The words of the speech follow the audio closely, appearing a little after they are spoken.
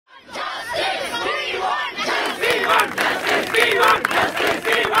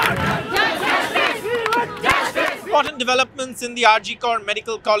developments in the RG Kar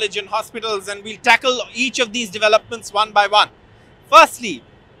Medical College and hospitals, and we'll tackle each of these developments one by one. Firstly,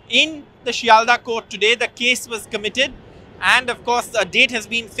 in the Shialda court today, the case was committed, and of course a date has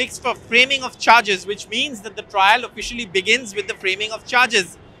been fixed for framing of charges, which means that the trial officially begins with the framing of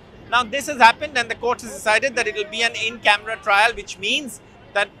charges. Now this has happened and the court has decided that it will be an in-camera trial, which means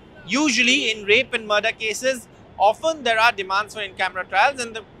that usually in rape and murder cases, often there are demands for in-camera trials,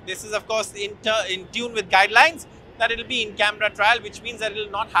 and this is of course in tune with guidelines that it will be in-camera trial, which means that it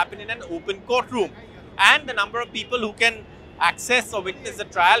will not happen in an open courtroom, and the number of people who can access or witness the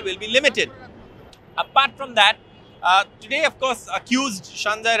trial will be limited. Apart from that, today of course accused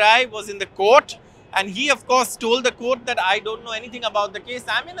Sanjay Rai was in the court, and he of course told the court that I don't know anything about the case,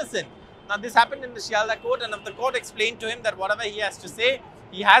 I'm innocent. Now this happened in the Shialda court, and the court explained to him that whatever he has to say,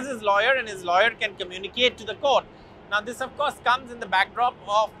 he has his lawyer and his lawyer can communicate to the court. Now this of course comes in the backdrop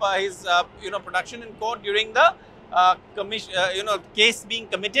of his production in court during the case being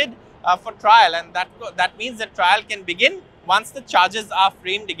committed for trial, and that means that trial can begin once the charges are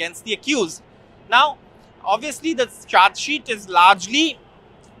framed against the accused. Now obviously the charge sheet is largely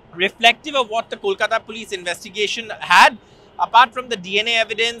reflective of what the Kolkata police investigation had. Apart from the DNA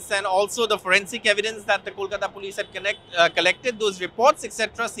evidence and also the forensic evidence that the Kolkata police had collected, those reports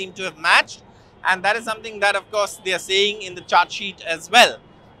etc. seem to have matched, and that is something that of course they are saying in the charge sheet as well,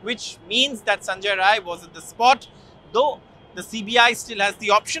 which means that Sanjay Rai was at the spot, though the CBI still has the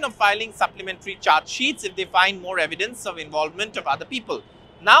option of filing supplementary charge sheets if they find more evidence of involvement of other people.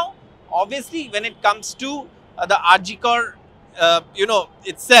 Now obviously when it comes to the RG Kar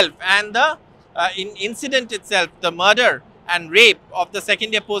itself and the incident itself, the murder and rape of the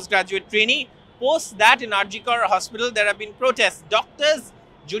second year postgraduate trainee, post that in RG Kar hospital there have been protests. Doctors,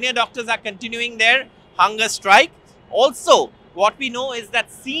 junior doctors are continuing their hunger strike. Also what we know is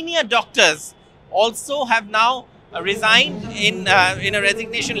that senior doctors also have now resigned in a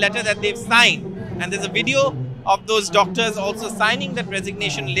resignation letter that they've signed, and there's a video of those doctors also signing that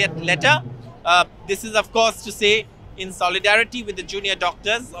resignation letter. This is of course to say in solidarity with the junior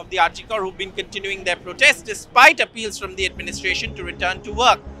doctors of the RG Kar who've been continuing their protest despite appeals from the administration to return to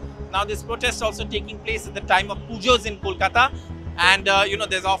work. Now this protest is also taking place at the time of Pujos in Kolkata, and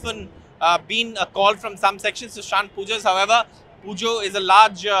there's often been a call from some sections to shun Pujos. However, Pujo is a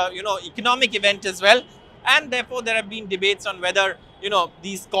large economic event as well, and therefore there have been debates on whether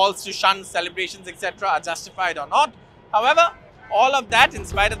these calls to shun celebrations etc. are justified or not. However, all of that, in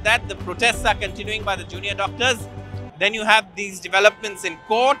spite of that, the protests are continuing by the junior doctors. Then you have these developments in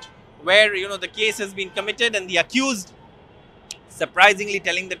court where the case has been committed and the accused surprisingly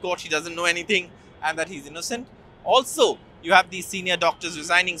telling the court he doesn't know anything and that he's innocent. Also, you have these senior doctors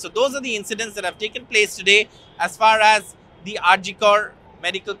resigning. So those are the incidents that have taken place today as far as the RG Kar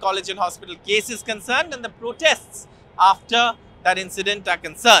Medical College and Hospital case is concerned, and the protests after that incident are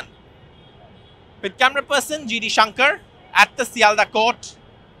concerned. With camera person GD Shankar at the Shialda court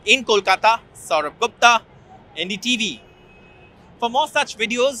in Kolkata, Saurabh Gupta, NDTV. For more such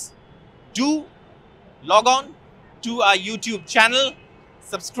videos, do log on to our YouTube channel,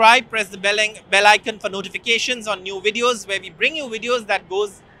 subscribe, press the bell icon for notifications on new videos, where we bring you videos that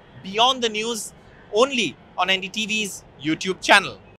goes beyond the news only on NDTV's YouTube channel.